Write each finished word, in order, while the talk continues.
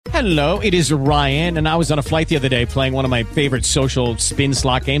Hello, it is Ryan, and I was on a flight the other day playing one of my favorite social spin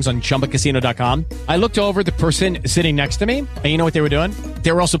slot games on ChumbaCasino.com. I looked over at the person sitting next to me, and you know what they were doing?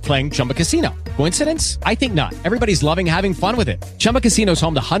 They were also playing Chumba Casino. Coincidence? I think not. Everybody's loving having fun with it. Chumba Casino is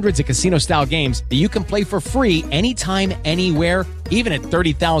home to hundreds of casino-style games that you can play for free anytime, anywhere, even at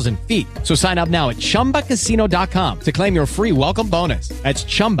 30,000 feet. So sign up now at ChumbaCasino.com to claim your free welcome bonus. That's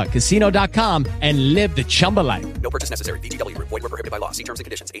ChumbaCasino.com and live the Chumba life. No purchase necessary. VGW. Void where prohibited by law. See terms and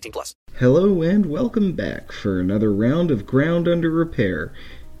conditions. 18+. Hello and welcome back for another round of Ground Under Repair.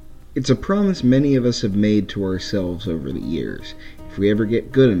 It's a promise many of us have made to ourselves over the years. If we ever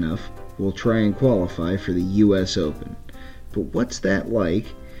get good enough, we'll try and qualify for the US Open. But what's that like,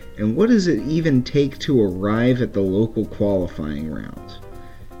 and what does it even take to arrive at the local qualifying rounds?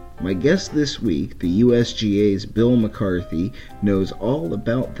 My guest this week, the USGA's Bill McCarthy, knows all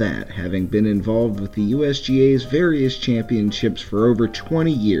about that, having been involved with the USGA's various championships for over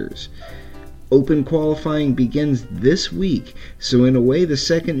 20 years. Open qualifying begins this week, so in a way the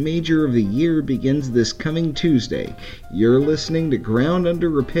second major of the year begins this coming Tuesday. You're listening to Ground Under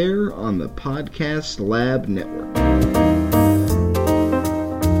Repair on the Podcast Lab Network.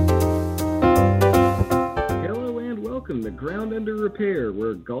 Hello and welcome to Ground Under Repair,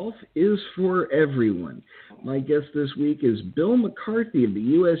 where golf is for everyone. My guest this week is Bill McCarthy of the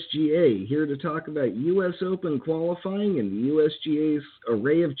USGA, here to talk about US Open qualifying and the USGA's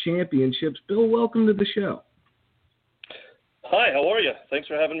array of championships. Bill, welcome to the show. Hi, how are you? Thanks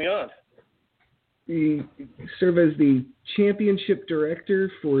for having me on. You serve as the championship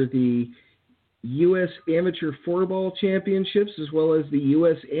director for the U.S. Amateur Floorball Championships as well as the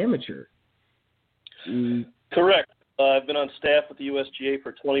U.S. Amateur. Correct. I've been on staff with the USGA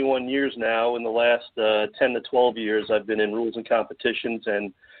for 21 years now. In the last 10 to 12 years, I've been in rules and competitions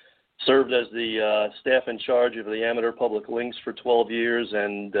and served as the staff in charge of the Amateur Public Links for 12 years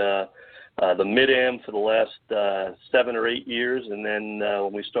and the Mid-Am for the last 7 or 8 years. And then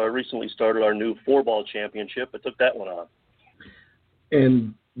when we recently started our new Floorball Championship, I took that one on.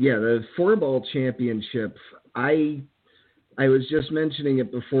 And, yeah, the Floorball Championship, I was just mentioning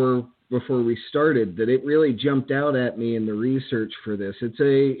it before we started, that it really jumped out at me in the research for this.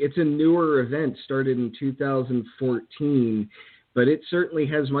 It's a newer event, started in 2014, but it certainly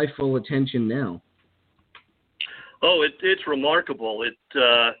has my full attention now. Oh, it's remarkable.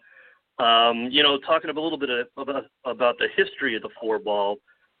 Talking a little bit about the history of the floorball,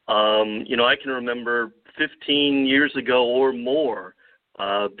 I can remember 15 years ago or more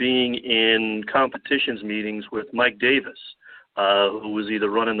being in competitions meetings with Mike Davis, who was either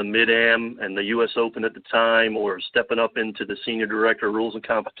running the Mid-Am and the U.S. Open at the time or stepping up into the Senior Director of Rules and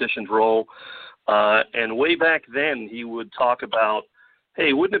Competitions role. And way back then, he would talk about,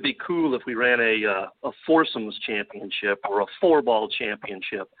 hey, wouldn't it be cool if we ran a foursomes championship or a floorball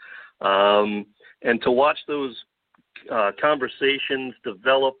championship? And to watch those conversations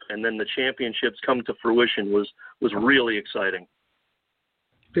develop and then the championships come to fruition was really exciting.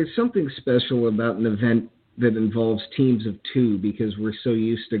 There's something special about an event that involves teams of two, because we're so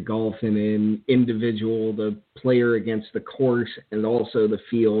used to golf in an individual, the player against the course, and also the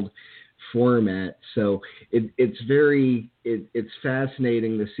field format. So it's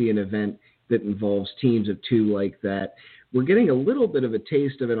fascinating to see an event that involves teams of two like that. We're getting a little bit of a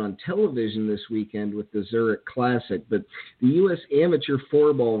taste of it on television this weekend with the Zurich Classic, but the U.S. Amateur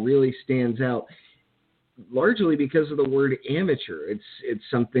Floorball really stands out largely because of the word amateur. It's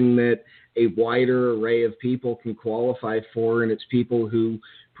something that a wider array of people can qualify for, and it's people who,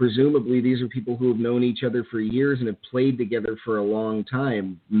 presumably, these are people who have known each other for years and have played together for a long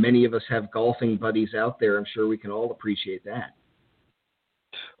time. Many of us have golfing buddies out there. I'm sure we can all appreciate that.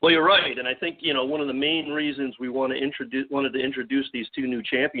 Well, you're right, and I think one of the main reasons we wanted to introduce these two new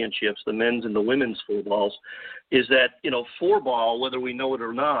championships, the men's and the women's fourballs, is that floorball, whether we know it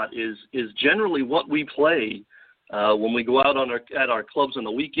or not, is generally what we play when we go out at our clubs on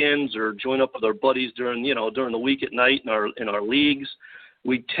the weekends or join up with our buddies during the week at night in our leagues.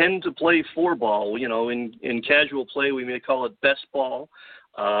 We tend to play floorball. In casual play we may call it best ball,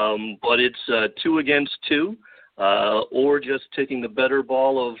 but it's 2 against 2. Or just taking the better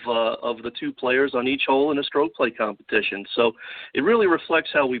ball of the two players on each hole in a stroke play competition. So it really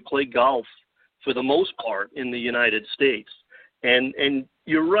reflects how we play golf for the most part in the United States. And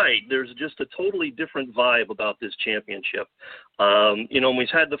you're right, there's just a totally different vibe about this championship. When we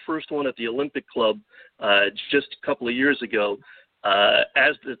had the first one at the Olympic Club just a couple of years ago,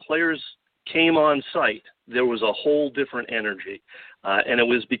 as the players came on site, there was a whole different energy. And it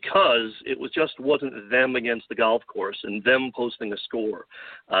was because it wasn't them against the golf course and them posting a score.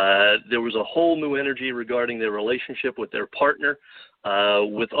 There was a whole new energy regarding their relationship with their partner,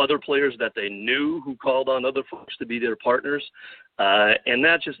 with other players that they knew who called on other folks to be their partners. And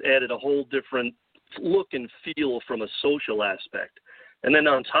that just added a whole different look and feel from a social aspect. And then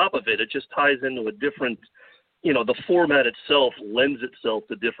on top of it, it just ties into a different, the format itself lends itself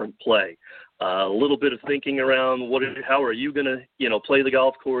to different play. A little bit of thinking around how are you going to, play the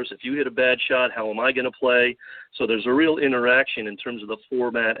golf course? If you hit a bad shot, how am I going to play? So there's a real interaction in terms of the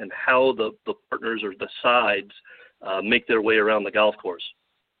format and how the partners or the sides make their way around the golf course.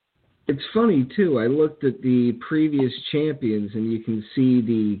 It's funny, too. I looked at the previous champions, and you can see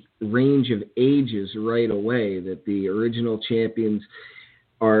the range of ages right away, that the original champions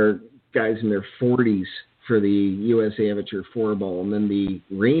are guys in their 40s for the U.S. Amateur 4-ball, and then the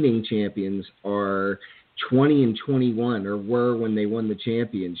reigning champions are 20 and 21, or were when they won the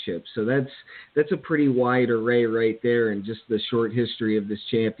championship. So that's a pretty wide array right there in just the short history of this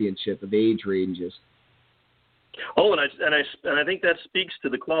championship of age ranges. Oh, and I think that speaks to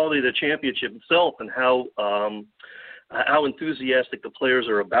the quality of the championship itself and how enthusiastic the players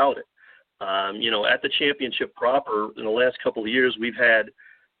are about it. At the championship proper, in the last couple of years, we've had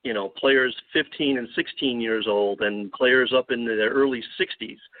players 15 and 16 years old and players up into their early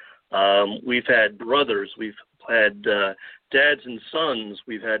 60s. We've had brothers, we've had dads and sons,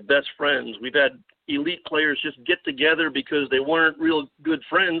 we've had best friends, we've had elite players just get together because they weren't real good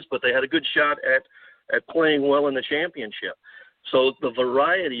friends, but they had a good shot at playing well in the championship. So the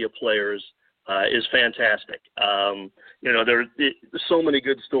variety of players is fantastic. There are so many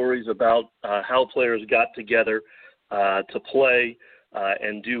good stories about how players got together to play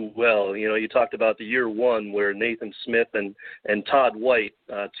and do well. You talked about the year one where Nathan Smith and Todd White,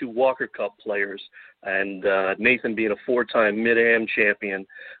 two Walker Cup players, and Nathan being a 4-time Mid-Am champion,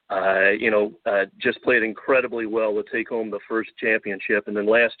 just played incredibly well to take home the first championship. And then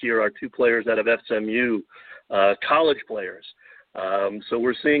last year, our two players out of SMU, college players. So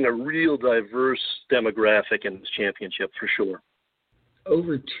we're seeing a real diverse demographic in this championship for sure.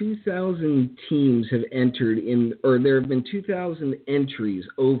 Over 2,000 teams have entered there have been 2,000 entries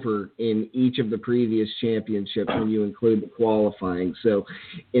over in each of the previous championships when you include the qualifying. So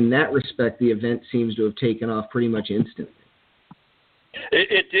in that respect, the event seems to have taken off pretty much instantly.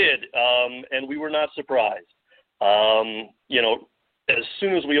 It did, and we were not surprised. As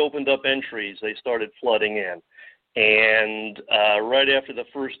soon as we opened up entries, they started flooding in. And right after the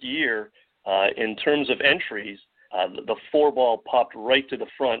first year, in terms of entries, the 4-ball popped right to the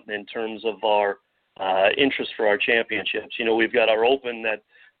front in terms of our interest for our championships. We've got our Open that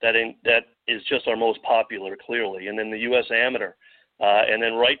is just our most popular, clearly, and then the U.S. Amateur. And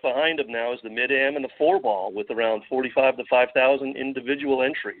then right behind them now is the Mid-Am and the 4-ball with around 45 to 5,000 individual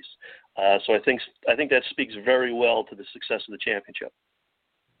entries. So I think that speaks very well to the success of the championship.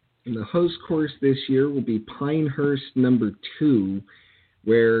 And the host course this year will be Pinehurst number 2,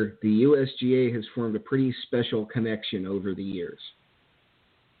 where the USGA has formed a pretty special connection over the years.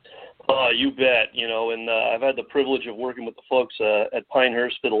 You bet. And I've had the privilege of working with the folks at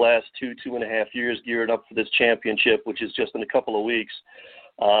Pinehurst for the last 2.5 years, geared up for this championship, which is just in a couple of weeks.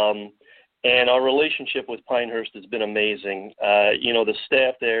 And our relationship with Pinehurst has been amazing. The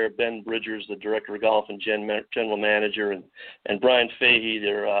staff there, Ben Bridgers, the director of golf and general manager, and Brian Fahey,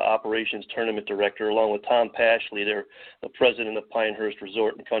 their operations tournament director, along with Tom Pashley, their the president of Pinehurst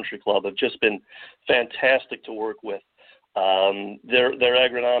Resort and Country Club, have just been fantastic to work with. Their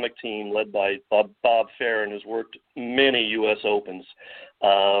agronomic team, led by Bob Farron, has worked many U.S. Opens.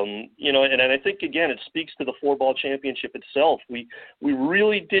 And I think, again, it speaks to the 4-ball championship itself. We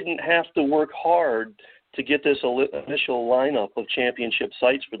really didn't have to work hard to get this initial lineup of championship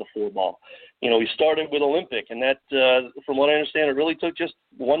sites for the 4-ball. We started with Olympic, and that, from what I understand, it really took just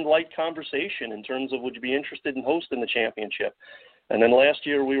one light conversation in terms of would you be interested in hosting the championship. And then last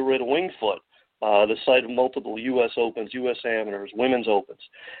year we were at Wingfoot, the site of multiple U.S. Opens, U.S. Amateurs, Women's Opens.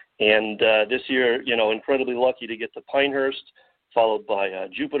 And this year, incredibly lucky to get to Pinehurst, followed by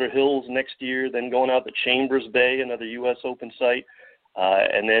Jupiter Hills next year, then going out to Chambers Bay, another U.S. Open site.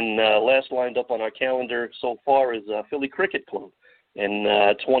 And then last lined up on our calendar so far is Philly Cricket Club in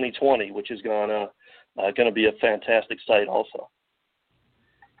 2020, which is going to be a fantastic site also.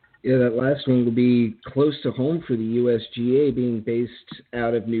 Yeah, that last one will be close to home for the USGA, being based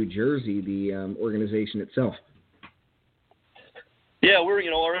out of New Jersey, the organization itself. Yeah,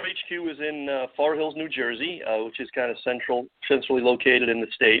 our HQ is in Far Hills, New Jersey, which is kind of centrally located in the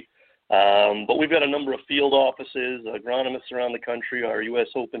state. But we've got a number of field offices, agronomists around the country. Our U.S.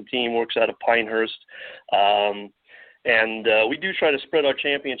 Open team works out of Pinehurst. And we do try to spread our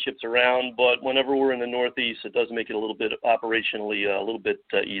championships around, but whenever we're in the Northeast, it does make it a little bit operationally a little bit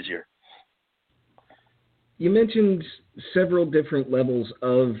easier. You mentioned several different levels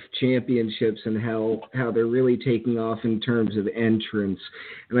of championships and how they're really taking off in terms of entrance.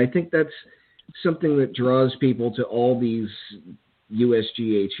 And I think that's something that draws people to all these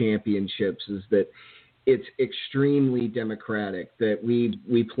USGA championships, is that it's extremely democratic, that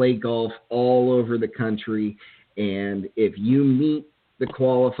we play golf all over the country. And if you meet the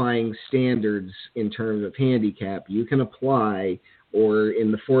qualifying standards in terms of handicap, you can apply, or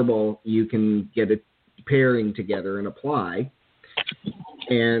in the 4-ball, you can get a pairing together and apply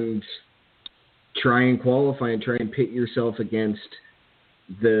and try and qualify and try and pit yourself against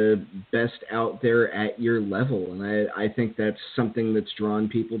the best out there at your level. And I think that's something that's drawn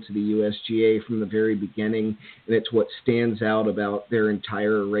people to the USGA from the very beginning, and it's what stands out about their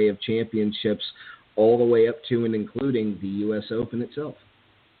entire array of championships, all the way up to and including the U.S. Open itself.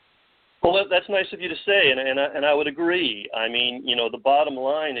 Well, that's nice of you to say, and I would agree. I mean, the bottom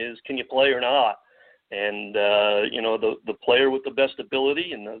line is, can you play or not? And the player with the best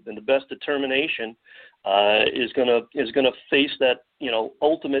ability and the best determination is gonna face that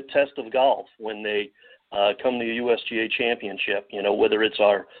ultimate test of golf when they come to the USGA championship. Whether it's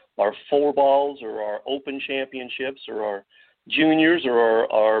our 4-balls or our Open championships or our juniors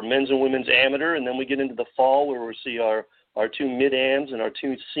or our men's and women's amateur, and then we get into the fall where we see our 2 mid-ams and our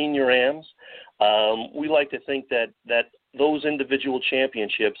 2 senior ams. We like to think that those individual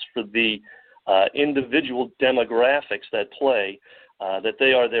championships for the individual demographics that play, that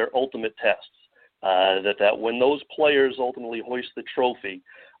they are their ultimate tests, that when those players ultimately hoist the trophy,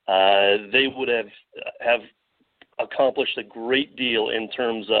 they would have accomplished a great deal in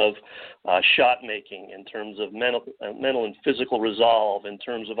terms of shot making, in terms of mental and physical resolve, in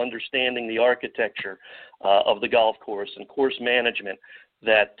terms of understanding the architecture of the golf course and course management,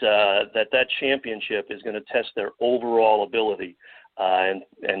 that championship is going to test their overall ability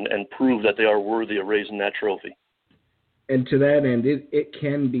and prove that they are worthy of raising that trophy. And to that end, it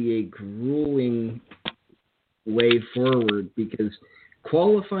can be a grueling way forward, because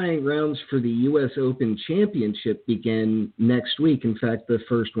qualifying rounds for the U.S. Open Championship begin next week. In fact, the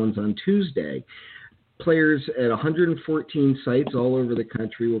first one's on Tuesday. Players at 114 sites all over the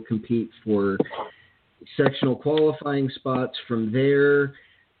country will compete for sectional qualifying spots. From there,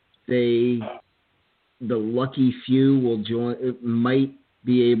 the lucky few might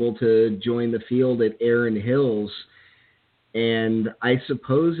be able to join the field at Erin Hills. And I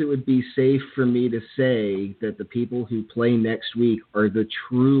suppose it would be safe for me to say that the people who play next week are the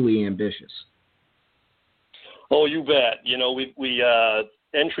truly ambitious. Oh, you bet. We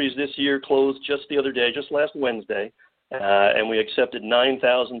entries this year closed just the other day, just last Wednesday, and we accepted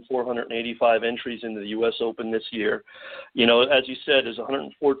 9,485 entries into the U.S. Open this year. As you said, there's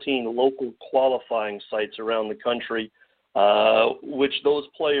 114 local qualifying sites around the country, which those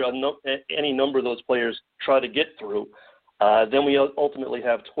players, any number of those players, try to get through. Then we ultimately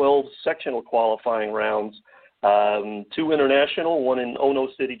have 12 sectional qualifying rounds, 2 international, one in Ono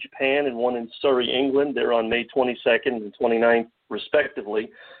City, Japan, and one in Surrey, England. They're on May 22nd and 29th, respectively.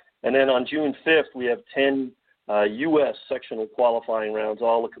 And then on June 5th, we have 10 U.S. sectional qualifying rounds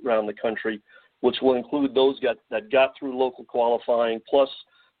all around the country, which will include those that got through local qualifying, plus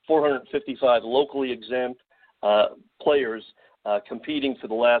 455 locally exempt players competing for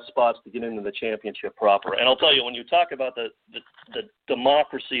the last spots to get into the championship proper. And I'll tell you, when you talk about the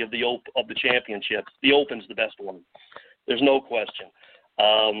democracy of the championships, the Open's the best one. There's no question.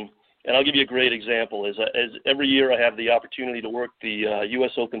 And I'll give you a great example. As every year I have the opportunity to work the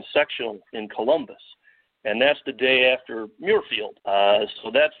U.S. Open sectional in Columbus, and that's the day after Muirfield. So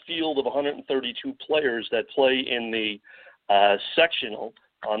that field of 132 players that play in the sectional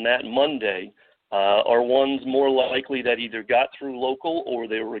on that Monday are ones more likely that either got through local or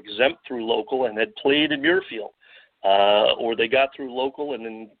they were exempt through local and had played in Muirfield, or they got through local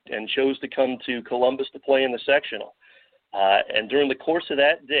and chose to come to Columbus to play in the sectional. And during the course of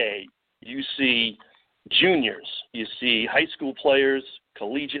that day, you see juniors, you see high school players,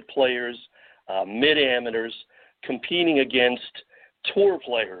 collegiate players, mid-amateurs competing against tour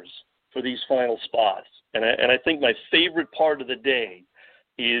players for these final spots. And I think my favorite part of the day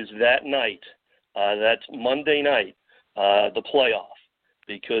is that night. That's Monday night, the playoff,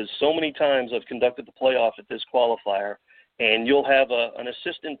 because so many times I've conducted the playoff at this qualifier, and you'll have an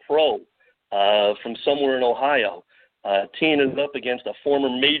assistant pro from somewhere in Ohio teeing it up against a former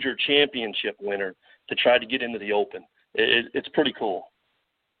major championship winner to try to get into the Open. It's pretty cool.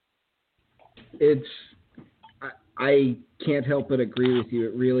 I can't help but agree with you.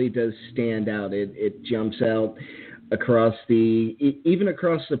 It really does stand out. It jumps out across even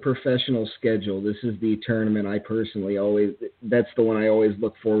across the professional schedule. This is the tournament that's the one I always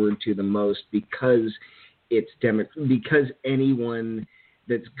look forward to the most, because because anyone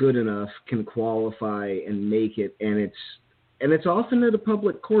that's good enough can qualify and make it, and it's often at a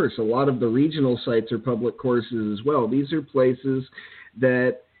public course. A lot of the regional sites are public courses as well. These are places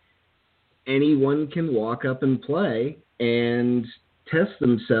that anyone can walk up and play and test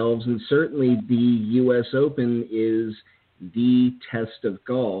themselves, and certainly the U.S. Open is the test of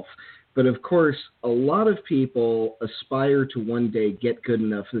golf. But of course, a lot of people aspire to one day get good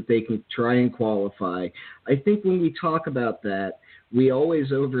enough that they can try and qualify. I think when we talk about that, we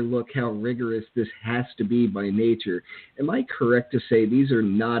always overlook how rigorous this has to be by nature. Am I correct to say these are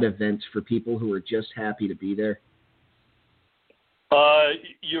not events for people who are just happy to be there?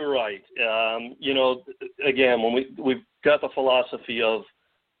 You're right. Again, when we've got the philosophy of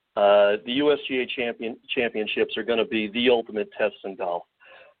the USGA championships are going to be the ultimate test in golf.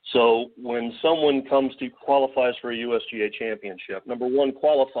 So when someone qualifies for a USGA championship, number one,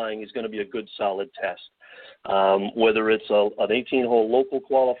 qualifying is going to be a good, solid test. Whether it's an 18-hole local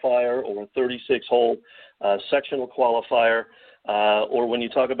qualifier or a 36-hole sectional qualifier, or when you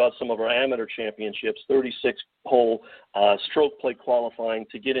talk about some of our amateur championships, 36-hole stroke play qualifying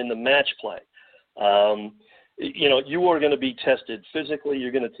to get into match play. You are going to be tested physically.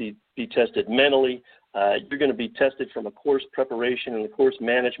 You're going to be tested mentally. You're going to be tested from a course preparation and a course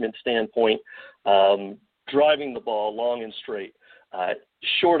management standpoint, driving the ball long and straight,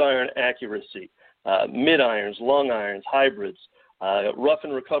 short iron accuracy, mid irons, long irons, hybrids, rough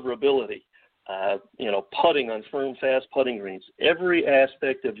and recoverability, putting on firm, fast putting greens. Every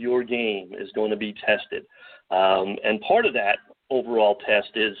aspect of your game is going to be tested. And part of that overall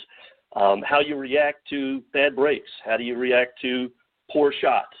test is how you react to bad breaks. How do you react to poor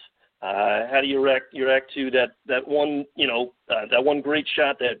shots? How do you react to that one great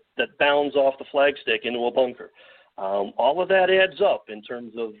shot that bounds off the flagstick into a bunker? All of that adds up in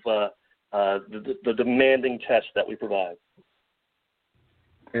terms of the demanding test that we provide.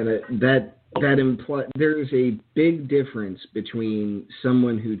 And that implies there's a big difference between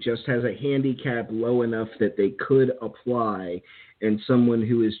someone who just has a handicap low enough that they could apply and someone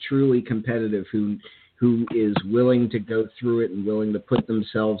who is truly competitive, who is willing to go through it and willing to put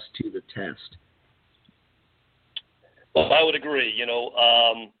themselves to the test. Well, I would agree. You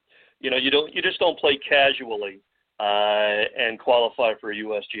just don't play casually and qualify for a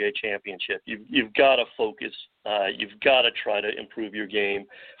USGA championship. You've got to focus. You've got to try to improve your game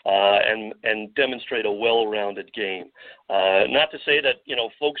and demonstrate a well-rounded game. Not to say that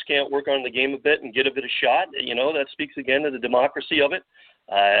folks can't work on the game a bit and get a bit of shot. That speaks again to the democracy of it.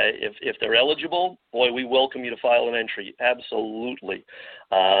 If they're eligible, boy, we welcome you to file an entry. Absolutely.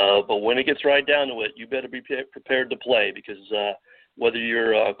 But when it gets right down to it, you better be prepared to play, because whether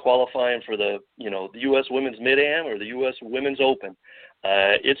you're qualifying for the U.S. Women's Mid-Am or the U.S. Women's Open,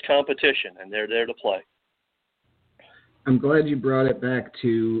 it's competition, and they're there to play. I'm glad you brought it back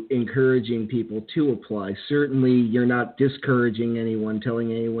to encouraging people to apply. Certainly, you're not discouraging anyone,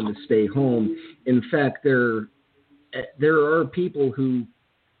 telling anyone to stay home. In fact, there are people who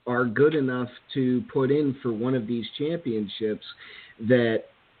are good enough to put in for one of these championships that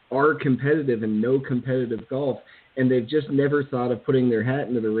are competitive and know competitive golf, and they've just never thought of putting their hat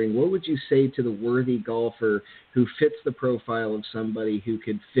into the ring. What would you say to the worthy golfer who fits the profile of somebody who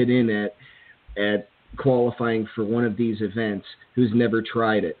could fit in at qualifying for one of these events, who's never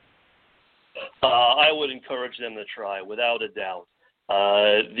tried it? I would encourage them to try, without a doubt.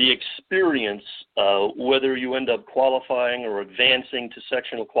 The experience, whether you end up qualifying or advancing to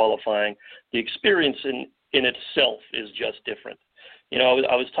sectional qualifying, the experience in itself is just different.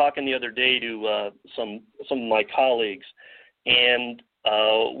 I was talking the other day to some of my colleagues, and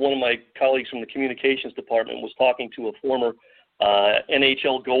one of my colleagues from the communications department was talking to a former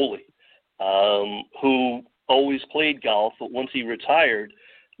NHL goalie who always played golf, but once he retired,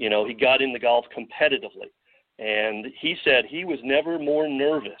 he got into golf competitively. And he said he was never more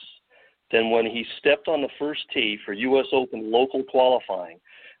nervous than when he stepped on the first tee for U.S. Open local qualifying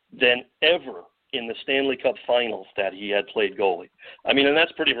than ever in the Stanley Cup Finals that he had played goalie. I mean, and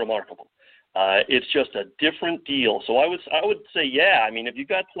that's pretty remarkable. It's just a different deal. So I would say, yeah, I mean, if you've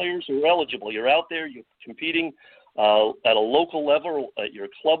got players who are eligible, you're out there, you're competing at a local level, at your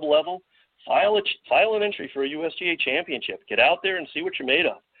club level, file an entry for a USGA championship. Get out there and see what you're made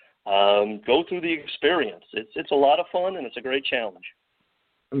of. Go through the experience. It's a lot of fun, and it's a great challenge.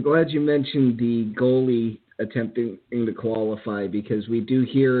 I'm glad you mentioned the goalie attempting to qualify, because we do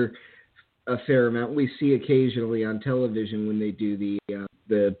hear a fair amount. We see occasionally on television when they do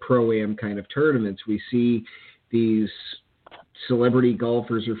the pro-am kind of tournaments, we see these celebrity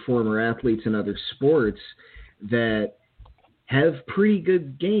golfers or former athletes in other sports that have pretty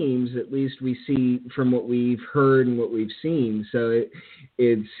good games, at least we see from what we've heard and what we've seen. So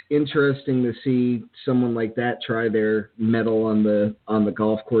it's interesting to see someone like that try their mettle on the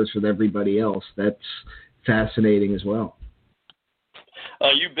golf course with everybody else. That's fascinating as well.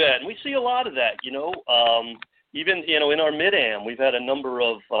 You bet. And we see a lot of that, even, in our mid-am, we've had a number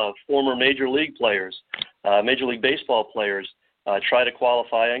of former Major League players, Major League Baseball players, try to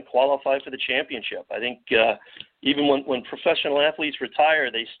qualify for the championship. I think even when professional athletes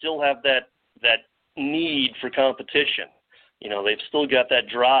retire, they still have that need for competition. They've still got that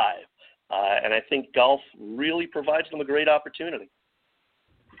drive. And I think golf really provides them a great opportunity.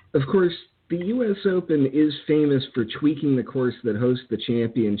 Of course, the U.S. Open is famous for tweaking the course that hosts the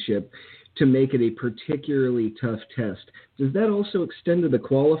championship to make it a particularly tough test. Does that also extend to the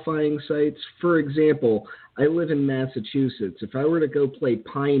qualifying sites? For example, I live in Massachusetts. If I were to go play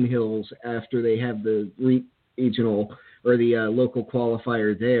Pine Hills after they have the regional or the local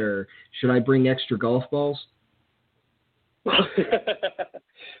qualifier there, should I bring extra golf balls? Well,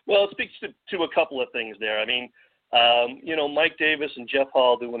 it speaks to a couple of things there. I mean, Mike Davis and Jeff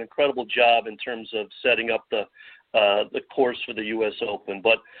Hall do an incredible job in terms of setting up the course for the U.S. Open.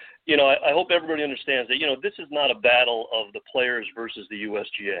 But, I hope everybody understands that, this is not a battle of the players versus the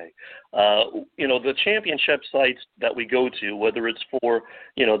USGA. The championship sites that we go to, whether it's for,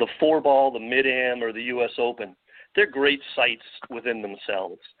 the 4-ball, the mid-am, or the U.S. Open, they're great sites within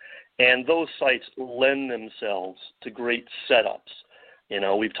themselves. And those sites lend themselves to great setups.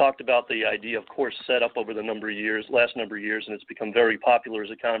 We've talked about the idea of course setup over the last number of years, and it's become very popular as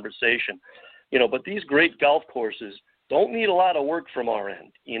a conversation. But these great golf courses don't need a lot of work from our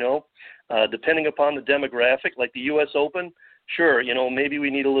end, depending upon the demographic, like the U.S. Open. Sure, maybe we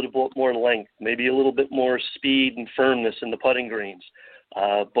need a little bit more length, maybe a little bit more speed and firmness in the putting greens.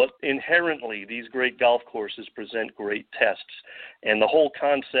 But inherently, these great golf courses present great tests. And the whole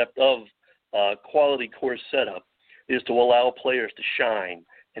concept of quality course setup is to allow players to shine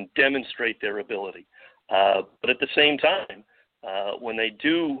and demonstrate their ability. But at the same time, when they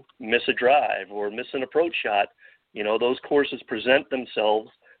do miss a drive or miss an approach shot, those courses present themselves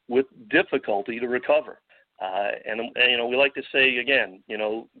with difficulty to recover. And we like to say, again,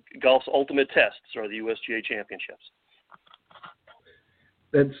 golf's ultimate tests are the USGA championships.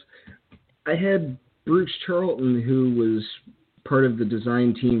 I had Bruce Charlton, who was part of the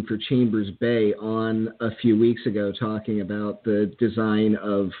design team for Chambers Bay, on a few weeks ago talking about the design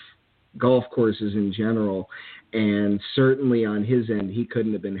of golf courses in general. And certainly on his end, he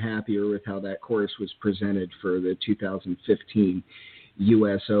couldn't have been happier with how that course was presented for the 2015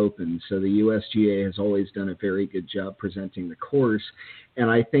 U.S. Open. So the USGA has always done a very good job presenting the course. And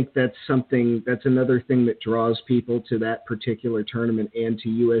I think that's another thing that draws people to that particular tournament and to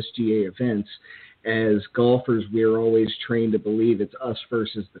USGA events. As golfers, we're always trained to believe it's us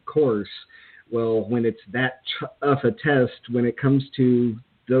versus the course. Well, when it's that tough a test, when it comes to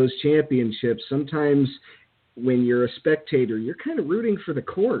those championships, sometimes when you're a spectator, you're kind of rooting for the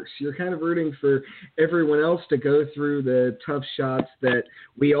course. You're kind of rooting for everyone else to go through the tough shots that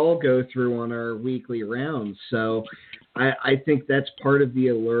we all go through on our weekly rounds. So I think that's part of the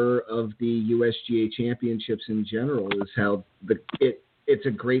allure of the USGA championships in general, is how it's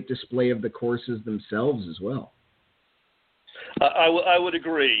a great display of the courses themselves as well. I would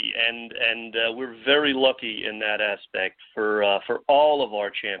agree, and we're very lucky in that aspect for all of our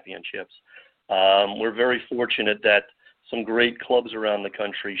championships. We're very fortunate that some great clubs around the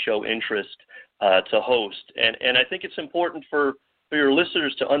country show interest to host, and I think it's important for your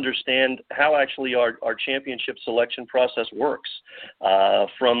listeners to understand how actually our championship selection process works.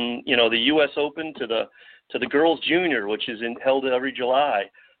 From the U.S. Open to the Girls Junior, which is held every July,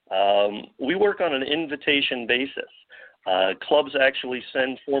 we work on an invitation basis. Clubs actually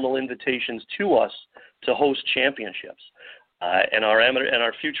send formal invitations to us to host championships. And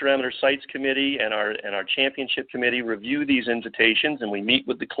our future amateur sites committee and our championship committee review these invitations, and we meet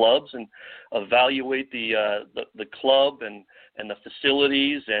with the clubs and evaluate the club and the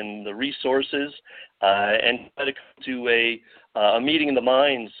facilities and the resources, and try to come to a meeting in the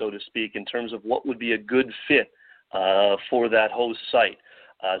minds, so to speak, in terms of what would be a good fit for that host site.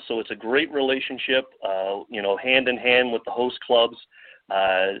 So it's a great relationship, hand in hand with the host clubs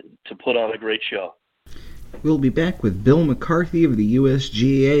to put on a great show. We'll be back with Bill McCarthy of the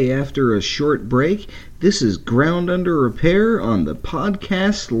USGA after a short break. This is Ground Under Repair on the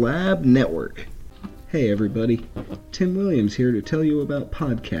Podcast Lab Network. Hey everybody, Tim Williams here to tell you about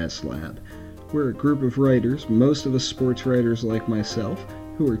Podcast Lab. We're a group of writers, most of us sports writers like myself,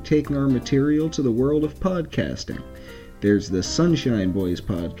 who are taking our material to the world of podcasting. There's the Sunshine Boys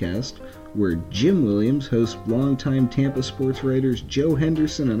podcast, where Jim Williams hosts longtime Tampa sports writers Joe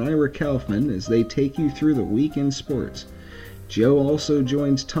Henderson and Ira Kaufman as they take you through the week in sports. Joe also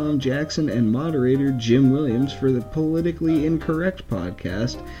joins Tom Jackson and moderator Jim Williams for the Politically Incorrect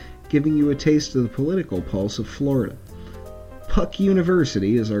podcast, giving you a taste of the political pulse of Florida. Puck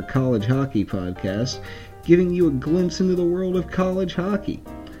University is our college hockey podcast, giving you a glimpse into the world of college hockey.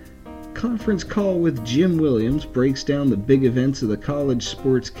 Conference Call with Jim Williams breaks down the big events of the college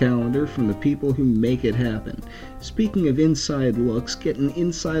sports calendar from the people who make it happen. Speaking of inside looks, get an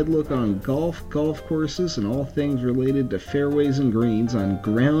inside look on golf, golf courses, and all things related to fairways and greens on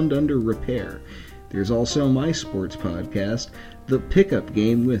Ground Under Repair. There's also my sports podcast, The Pickup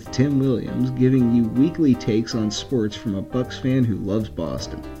Game with Tim Williams, giving you weekly takes on sports from a Bucks fan who loves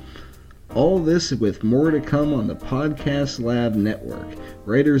Boston. All this with more to come on the Podcast Lab Network,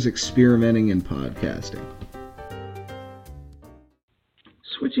 writers experimenting in podcasting.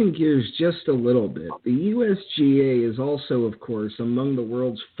 Switching gears just a little bit, the USGA is also, of course, among the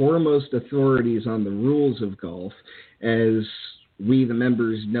world's foremost authorities on the rules of golf, as we, the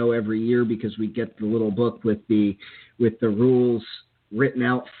members, know every year because we get the little book with the rules written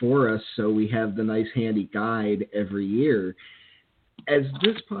out for us, so we have the nice handy guide every year. As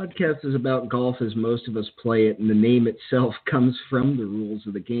this podcast is about golf as most of us play it, and the name itself comes from the rules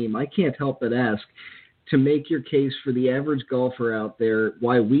of the game, I can't help but ask, to make your case for the average golfer out there,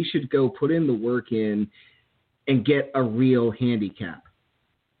 why we should go put in the work in and get a real handicap.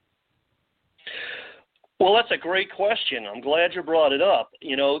 Well, that's a great question. I'm glad you brought it up.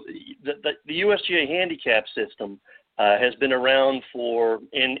 You know, the USGA handicap system has been around for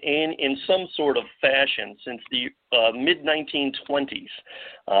in some sort of fashion since the mid-1920s.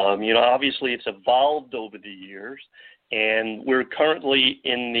 You know, obviously it's evolved over the years, and we're currently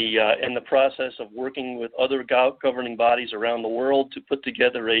in the process of working with other governing bodies around the world to put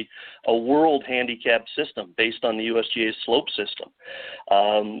together a world handicap system based on the USGA slope system.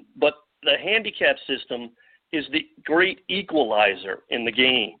 But the handicap system is the great equalizer in the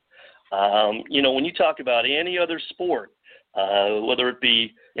game. You know, when you talk about any other sport, whether it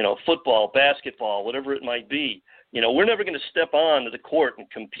be, you know, football, basketball, whatever it might be, you know, we're never going to step on to the court and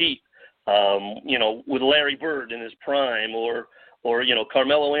compete, you know, with Larry Bird in his prime or, you know,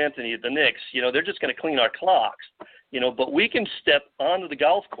 Carmelo Anthony at the Knicks. You know, they're just going to clean our clocks, you know, but we can step onto the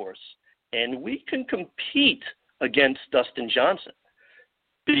golf course and we can compete against Dustin Johnson,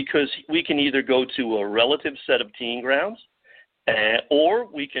 because we can either go to a relative set of teeing grounds, or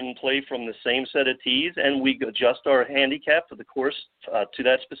we can play from the same set of tees and we adjust our handicap for the course, to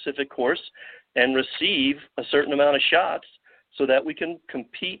that specific course, and receive a certain amount of shots so that we can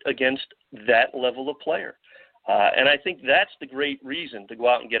compete against that level of player. And I think that's the great reason to go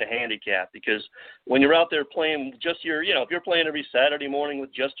out and get a handicap, because when you're out there playing just your, you know, if you're playing every Saturday morning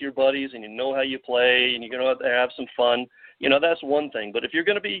with just your buddies and you know how you play and you're going to have some fun, you know, that's one thing. But if you're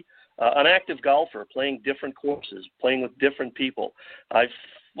going to be an active golfer playing different courses, playing with different people, I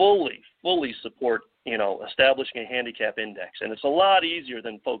fully support, you know, establishing a handicap index. And it's a lot easier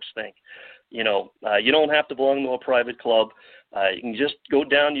than folks think. You know, you don't have to belong to a private club. You can just go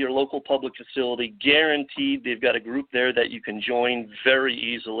down to your local public facility. Guaranteed they've got a group there that you can join very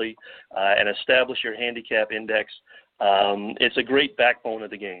easily and establish your handicap index. It's a great backbone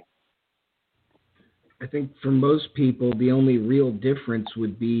of the game. I think for most people, the only real difference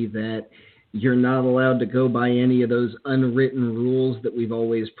would be that you're not allowed to go by any of those unwritten rules that we've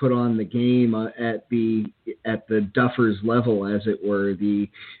always put on the game at the Duffers level, as it were, the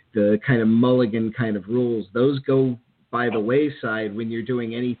kind of mulligan kind of rules. Those go by the wayside when you're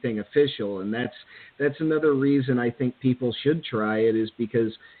doing anything official, and that's another reason I think people should try it, is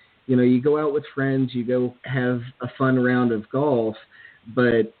because, you know, you go out with friends, you go have a fun round of golf,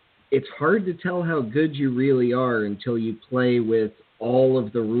 but it's hard to tell how good you really are until you play with all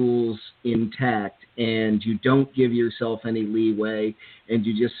of the rules intact and you don't give yourself any leeway and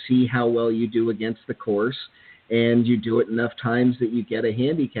you just see how well you do against the course, and you do it enough times that you get a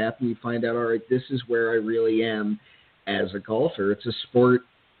handicap and you find out, all right, this is where I really am as a golfer. It's a sport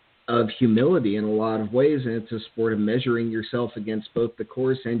of humility in a lot of ways, and it's a sport of measuring yourself against both the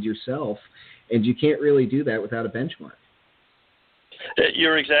course and yourself, and you can't really do that without a benchmark.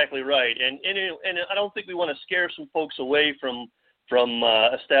 You're exactly right, and I don't think we want to scare some folks away from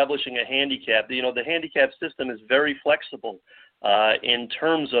establishing a handicap. You know, the handicap system is very flexible in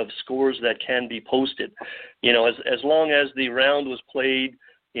terms of scores that can be posted. You know, as long as the round was played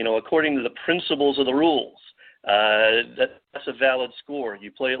according to the principles of the rules, that's a valid score.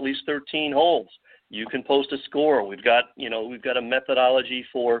 You play at least 13 holes, you can post a score. We've got a methodology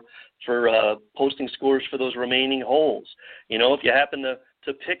for posting scores for those remaining holes. If you happen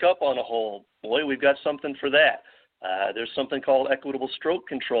to pick up on a hole, boy, we've got something for that. There's something called equitable stroke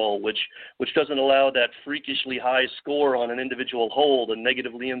control, which doesn't allow that freakishly high score on an individual hole to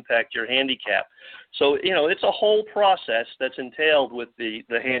negatively impact your handicap. So, it's a whole process that's entailed with the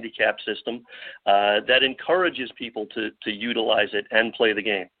handicap system that encourages people to utilize it and play the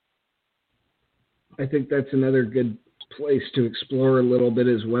game. I think that's another good place to explore a little bit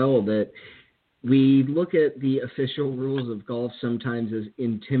as well, that we look at the official rules of golf sometimes as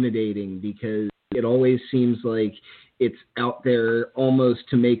intimidating because it always seems like it's out there almost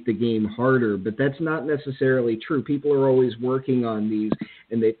to make the game harder, but that's not necessarily true. People are always working on these,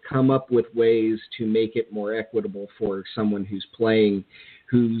 and they've come up with ways to make it more equitable for someone who's playing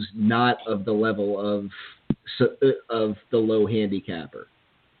who's not of the level of the low handicapper.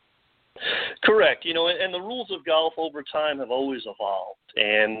 Correct. And the rules of golf over time have always evolved,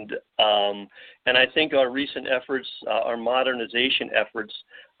 and I think our recent efforts, our modernization efforts,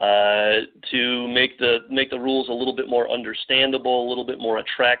 to make the rules a little bit more understandable, a little bit more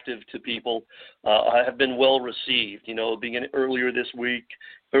attractive to people, have been well received. Beginning earlier this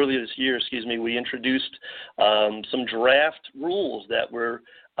year, we introduced some draft rules that we're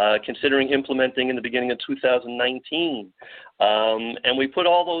considering implementing in the beginning of 2019. And we put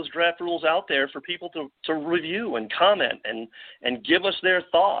all those draft rules out there for people to review and comment and give us their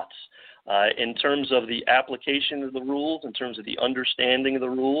thoughts in terms of the application of the rules, in terms of the understanding of the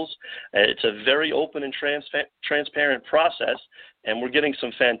rules. It's a very open and transparent process, and we're getting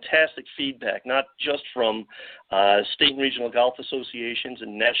some fantastic feedback, not just from state and regional golf associations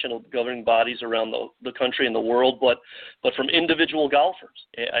and national governing bodies around the country and the world, but from individual golfers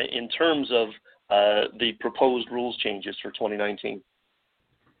in terms of the proposed rules changes for 2019.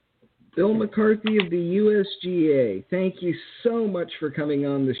 Bill McCarthy of the USGA, thank you so much for coming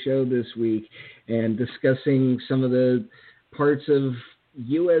on the show this week and discussing some of the parts of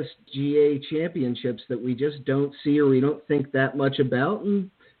USGA championships that we just don't see or we don't think that much about, and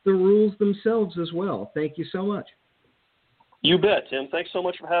the rules themselves as well. Thank you so much. You bet, Tim. Thanks so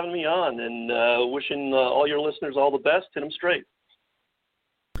much for having me on, and wishing all your listeners all the best. Hit them straight.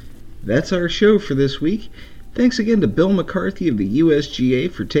 That's our show for this week. Thanks again to Bill McCarthy of the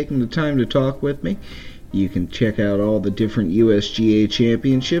USGA for taking the time to talk with me. You can check out all the different USGA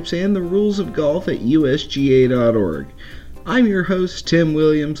championships and the rules of golf at usga.org. I'm your host, Tim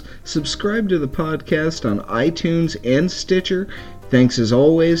Williams. Subscribe to the podcast on iTunes and Stitcher. Thanks as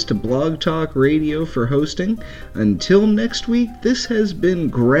always to Blog Talk Radio for hosting. Until next week, this has been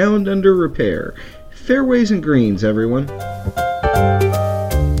Ground Under Repair. Fairways and greens, everyone.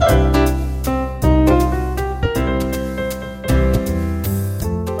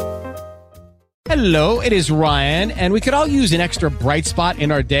 Hello, it is Ryan, and we could all use an extra bright spot in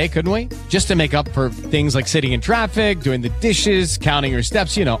our day, couldn't we? Just to make up for things like sitting in traffic, doing the dishes, counting your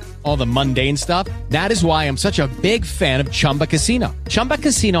steps, all the mundane stuff. That is why I'm such a big fan of Chumba Casino. Chumba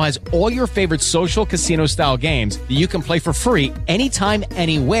Casino has all your favorite social casino-style games that you can play for free anytime,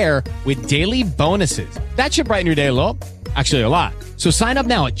 anywhere with daily bonuses. That should brighten your day a little. Actually, a lot. So sign up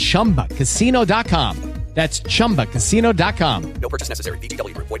now at ChumbaCasino.com. That's ChumbaCasino.com. No purchase necessary.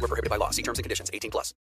 VGW Group. Void where prohibited by law. See terms and conditions. 18+.